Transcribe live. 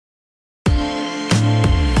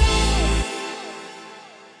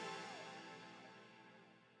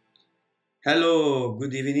Hello,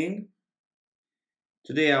 good evening.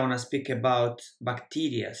 Today I want to speak about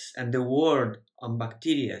bacteria and the word on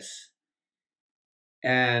bacteria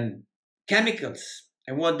and chemicals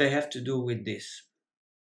and what they have to do with this.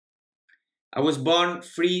 I was born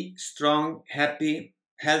free, strong, happy,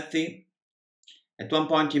 healthy. At one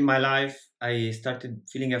point in my life, I started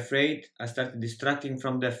feeling afraid. I started distracting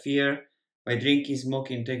from the fear by drinking,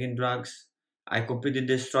 smoking, taking drugs. I completely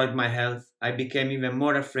destroyed my health. I became even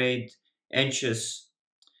more afraid, anxious,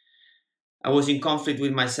 I was in conflict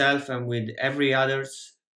with myself and with every other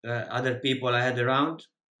people I had around.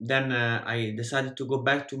 Then I decided to go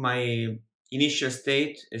back to my initial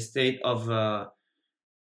state, a state of uh,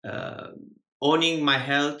 owning my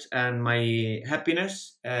health and my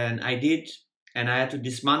happiness, and I did. And I had to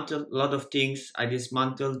dismantle a lot of things. I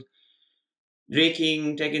dismantled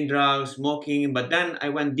drinking, taking drugs, smoking, but then I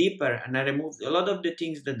went deeper and I removed a lot of the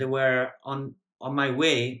things that they were on my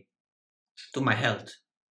way to my health.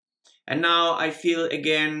 And now I feel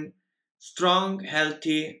again strong,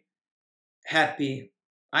 healthy, happy.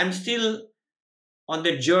 I'm still on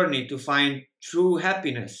the journey to find true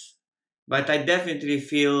happiness, but I definitely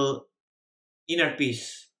feel inner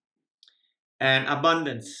peace and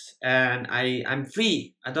abundance, and I'm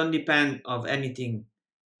free. I don't depend of anything.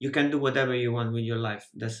 You can do whatever you want with your life.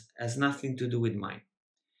 That has nothing to do with mine.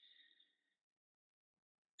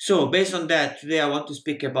 So, based on that, today I want to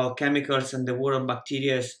speak about chemicals and the war on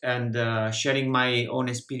bacteria and sharing my own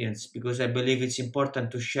experience because I believe it's important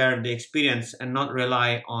to share the experience and not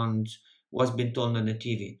rely on what's been told on the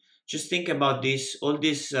TV. Just think about this all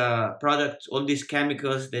these products, all these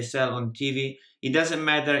chemicals they sell on TV. It doesn't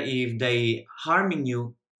matter if they harming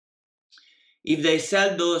you. If they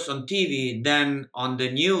sell those on TV, then on the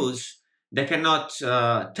news, they cannot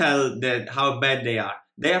tell that how bad they are.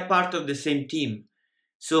 They are part of the same team,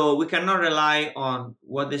 so we cannot rely on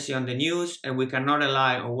what they say on the news and we cannot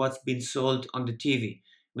rely on what's been sold on the TV.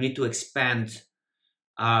 We need to expand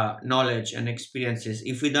our knowledge and experiences.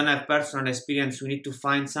 If we don't have personal experience, we need to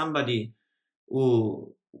find somebody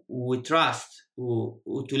who we trust, who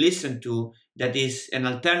to listen to that is an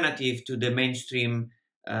alternative to the mainstream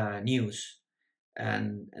news.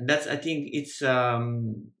 And that's I think it's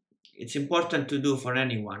important to do for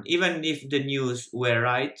anyone, even if the news were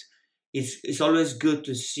right. It's always good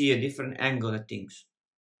to see a different angle at things.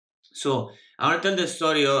 So I want to tell the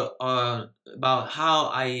story about how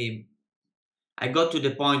I got to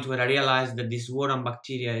the point where I realized that this war on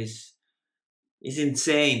bacteria is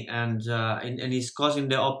insane and is causing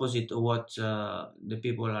the opposite of what the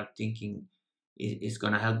people are thinking is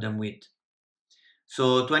going to help them with.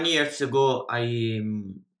 So 20 years ago, I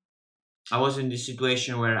was in this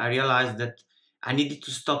situation where I realized that I needed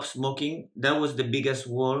to stop smoking. That was the biggest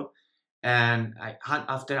wall. And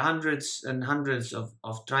after hundreds and hundreds of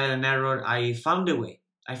trial and error, I found a way.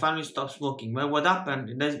 I finally stopped smoking. Well, what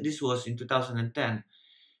happened? This was in 2010.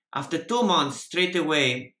 After 2 months, straight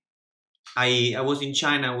away, I was in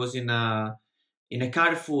China. I was in a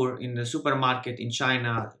Carrefour in the supermarket in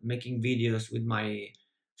China making videos with my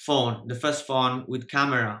phone, the first phone with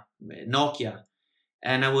camera, Nokia,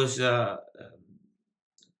 and I was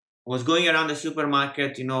going around the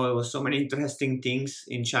supermarket. There was so many interesting things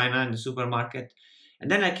in China in the supermarket. And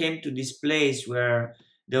then I came to this place where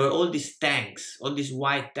there were all these tanks, all these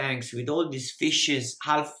white tanks with all these fishes,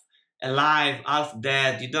 half alive, half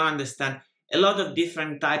dead. You don't understand. A lot of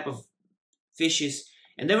different type of fishes.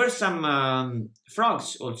 And there were some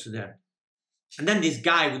frogs also there. And then this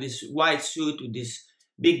guy with this white suit, with these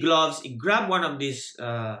big gloves, he grabbed one of these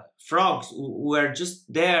frogs who were just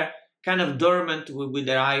there, kind of dormant with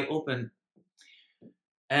their eye open.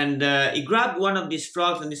 And he grabbed one of these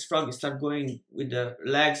frogs, and this frog started going with the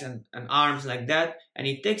legs and arms like that. And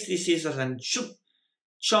he takes these scissors and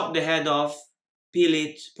chop the head off, peel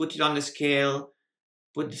it, put it on the scale,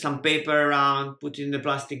 put some paper around, put it in the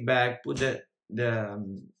plastic bag, put the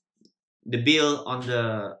bill on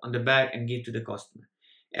the bag, and give to the customer.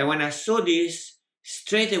 And when I saw this,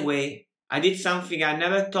 straight away, I did something I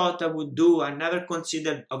never thought I would do. I never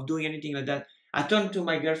considered of doing anything like that. I turned to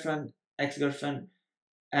my girlfriend, ex-girlfriend,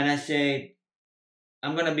 and I said,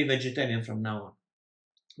 I'm gonna be vegetarian from now on.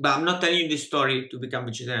 But I'm not telling you this story to become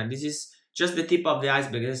vegetarian. This is just the tip of the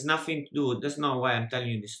iceberg. There's nothing to do. That's not why I'm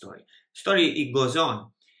telling you this story. Story, it goes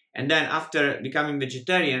on. And then after becoming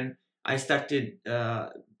vegetarian, I started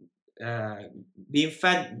being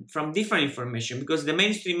fed from different information, because the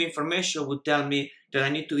mainstream information would tell me that I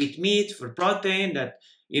need to eat meat for protein, that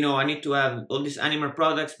I need to have all these animal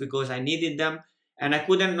products because I needed them, and I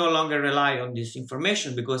couldn't no longer rely on this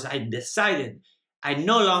information because I decided I'm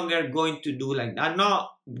no longer going to do like that. I'm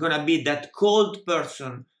not gonna be that cold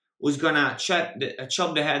person who's gonna chop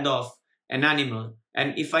the head off an animal.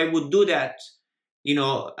 And if I would do that, you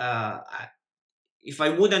know, if I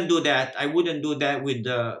wouldn't do that, I wouldn't do that with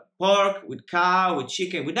pork, with cow, with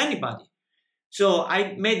chicken, with anybody. So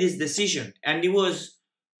I made this decision, and it was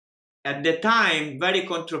at the time very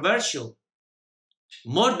controversial,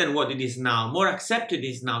 more than what it is now, more accepted it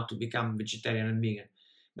is now to become vegetarian and vegan.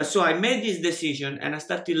 But so I made this decision, and I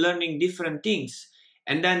started learning different things.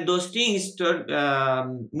 And then those things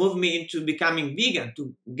moved me into becoming vegan,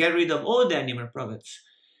 to get rid of all the animal products.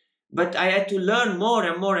 But I had to learn more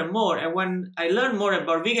and more and more. And when I learned more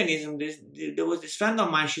about veganism, there was this friend of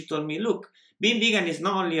mine, she told me, look, being vegan is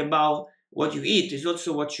not only about what you eat, it's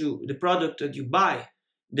also the product that you buy,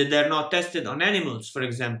 that they're not tested on animals, for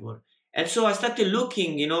example. And so I started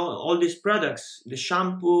looking, you know, all these products, the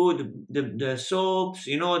shampoo, the soaps,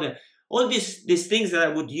 you know, all these things that I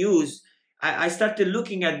would use. I started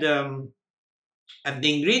looking at the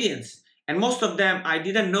ingredients, and most of them I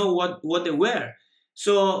didn't know what they were.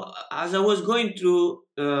 So as I was going through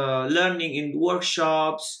learning in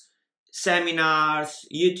workshops, seminars,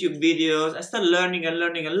 YouTube videos, I started learning and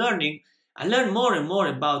learning and learning. I learned more and more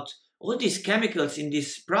about all these chemicals in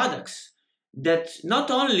these products, that not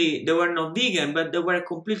only they were not vegan, but they were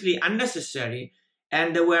completely unnecessary,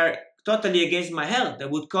 and they were totally against my health. That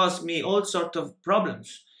would cause me all sorts of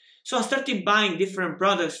problems. So I started buying different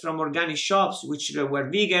products from organic shops, which were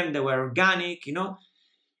vegan, they were organic, you know.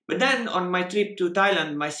 But then on my trip to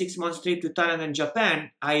Thailand, my 6 months trip to Thailand and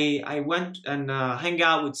Japan, I went and hang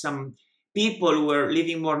out with some people who were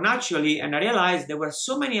living more naturally, and I realized there were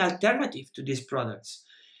so many alternatives to these products.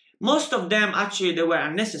 Most of them, actually, they were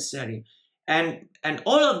unnecessary. And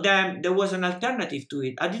all of them, there was an alternative to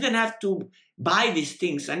it. I didn't have to buy these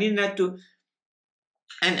things. I didn't have to.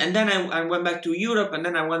 And then I went back to Europe, and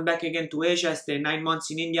then I went back again to Asia. I stayed 9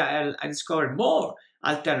 months in India, and I discovered more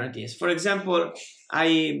alternatives. For example,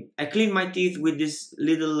 I clean my teeth with this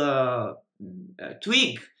little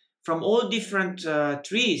twig from all different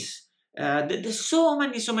trees. There's so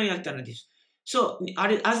many alternatives. So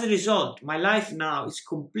as a result, my life now is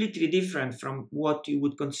completely different from what you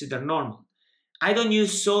would consider normal. I don't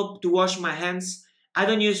use soap to wash my hands. I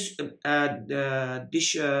don't use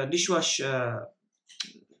dishwash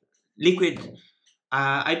liquid.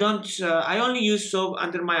 I don't. I only use soap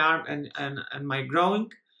under my arm and my groin,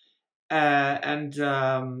 and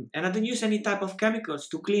I don't use any type of chemicals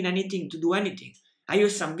to clean anything, to do anything. I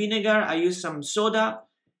use some vinegar. I use some soda,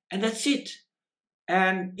 and that's it.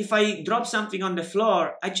 And if I drop something on the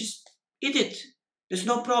floor, I just eat it. There's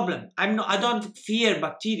no problem. I don't fear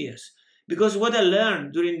bacteria, because what I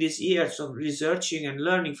learned during these years of researching and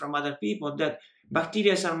learning from other people, that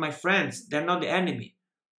bacteria are my friends. They're not the enemy.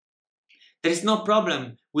 There is no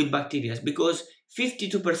problem with bacteria, because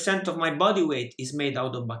 52% of my body weight is made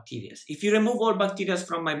out of bacteria. If you remove all bacteria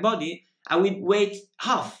from my body, I would weigh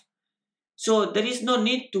half. So there is no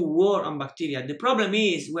need to war on bacteria. The problem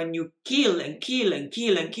is when you kill and kill and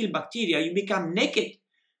kill and kill bacteria, you become naked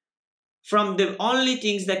from the only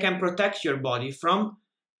things that can protect your body from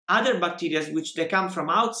other bacteria, which they come from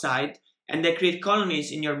outside, and they create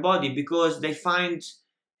colonies in your body because they find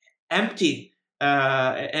empty,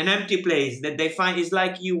 an empty place that they find is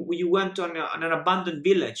like you went on an abandoned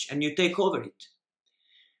village and you take over it.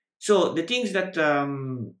 So the things that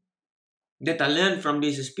I learned from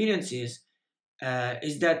these experiences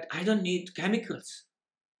is that I don't need chemicals,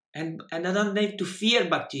 and I don't need to fear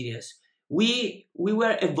bacteria. We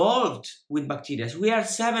were evolved with bacteria. We are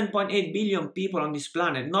 7.8 billion people on this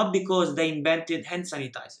planet, not because they invented hand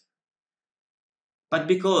sanitizer, but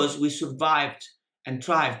because we survived and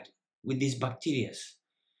thrived with these bacteria.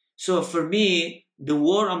 So for me, the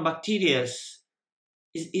war on bacteria,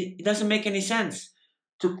 it doesn't make any sense.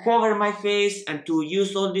 To cover my face and to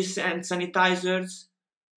use all these hand sanitizers,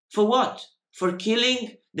 for what? For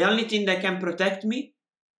killing the only thing that can protect me?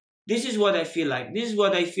 This is what I feel like. This is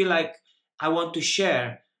what I feel like I want to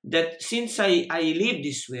share. That since I live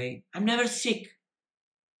this way, I'm never sick.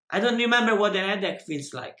 I don't remember what an headache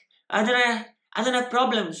feels like. I don't have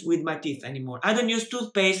problems with my teeth anymore. I don't use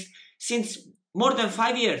toothpaste since more than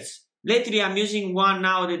 5 years. Lately, I'm using one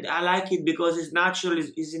now that I like it because it's natural,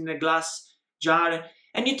 it's in a glass jar.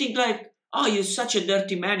 And you think like, oh, you're such a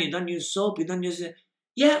dirty man. You don't use soap. You don't use it.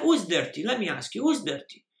 Yeah, who's dirty? Let me ask you, who's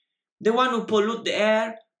dirty? The one who pollute the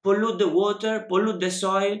air, pollute the water, pollute the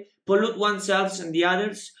soil, pollute oneself and the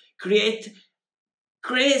others, create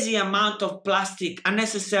crazy amount of plastic,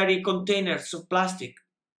 unnecessary containers of plastic.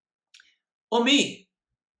 Or me,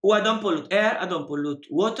 who I don't pollute air, I don't pollute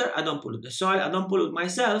water, I don't pollute the soil, I don't pollute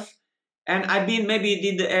myself, and I've been maybe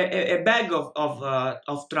did a bag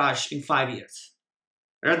of trash in 5 years.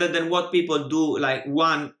 rather than what people do, like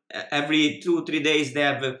one every 2-3 days they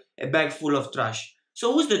have a bag full of trash.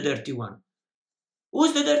 So who's the dirty one?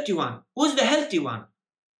 Who's the dirty one? Who's the healthy one?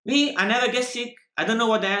 Me, I never get sick. I don't know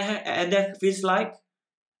what that feels like.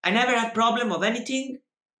 I never have problem of anything.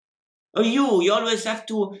 Or you always have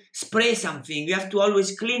to spray something. You have to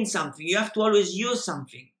always clean something. You have to always use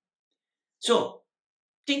something. So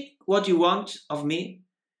think what you want of me.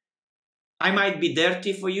 I might be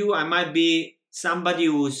dirty for you. I might be somebody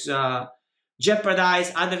who's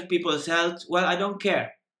jeopardize other people's health. Well, I don't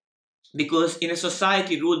care. Because in a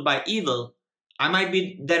society ruled by evil, I might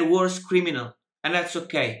be their worst criminal. And that's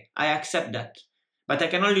okay. I accept that. But I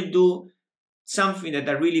can only do something that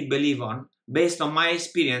I really believe on, based on my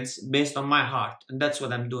experience, based on my heart. And that's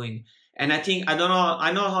what I'm doing. And I think, I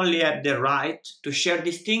not only have the right to share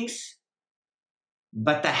these things,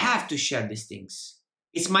 but I have to share these things.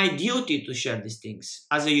 It's my duty to share these things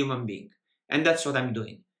as a human being. And that's what I'm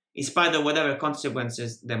doing, in spite of whatever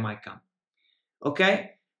consequences that might come.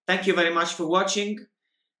 Okay? Thank you very much for watching.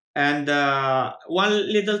 And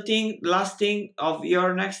one little thing, last thing of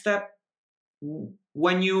your next step,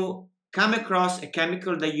 when you come across a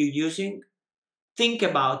chemical that you're using, think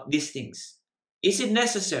about these things. Is it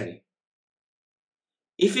necessary?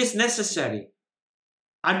 If it's necessary,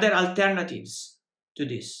 are there alternatives to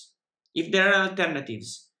this? If there are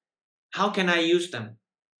alternatives, how can I use them?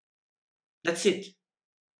 That's it.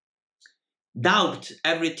 Doubt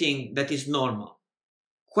everything that is normal.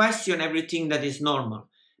 Question everything that is normal.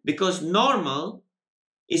 Because normal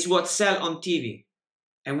is what sells on TV.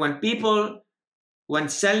 And when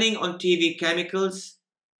selling on TV chemicals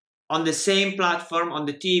on the same platform on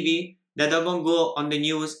the TV, they don't go on the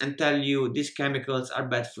news and tell you these chemicals are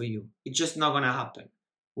bad for you. It's just not going to happen.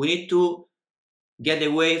 We need to get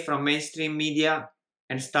away from mainstream media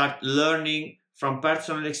and start learning from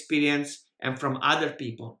personal experience and from other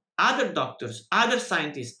people, other doctors, other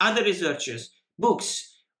scientists, other researchers,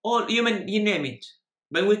 books, all you name it.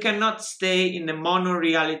 But we cannot stay in the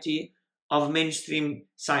mono-reality of mainstream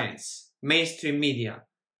science, mainstream media,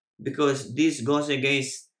 because this goes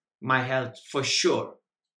against my health for sure.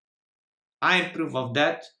 I am proof of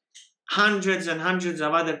that. Hundreds and hundreds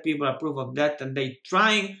of other people are proof of that, and they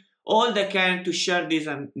trying all they can to share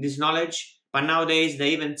this knowledge, but nowadays they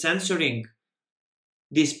even censoring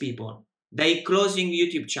these people. They closing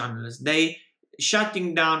YouTube channels. They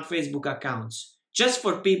shutting down Facebook accounts just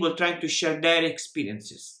for people trying to share their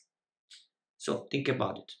experiences. So think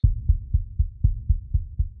about it.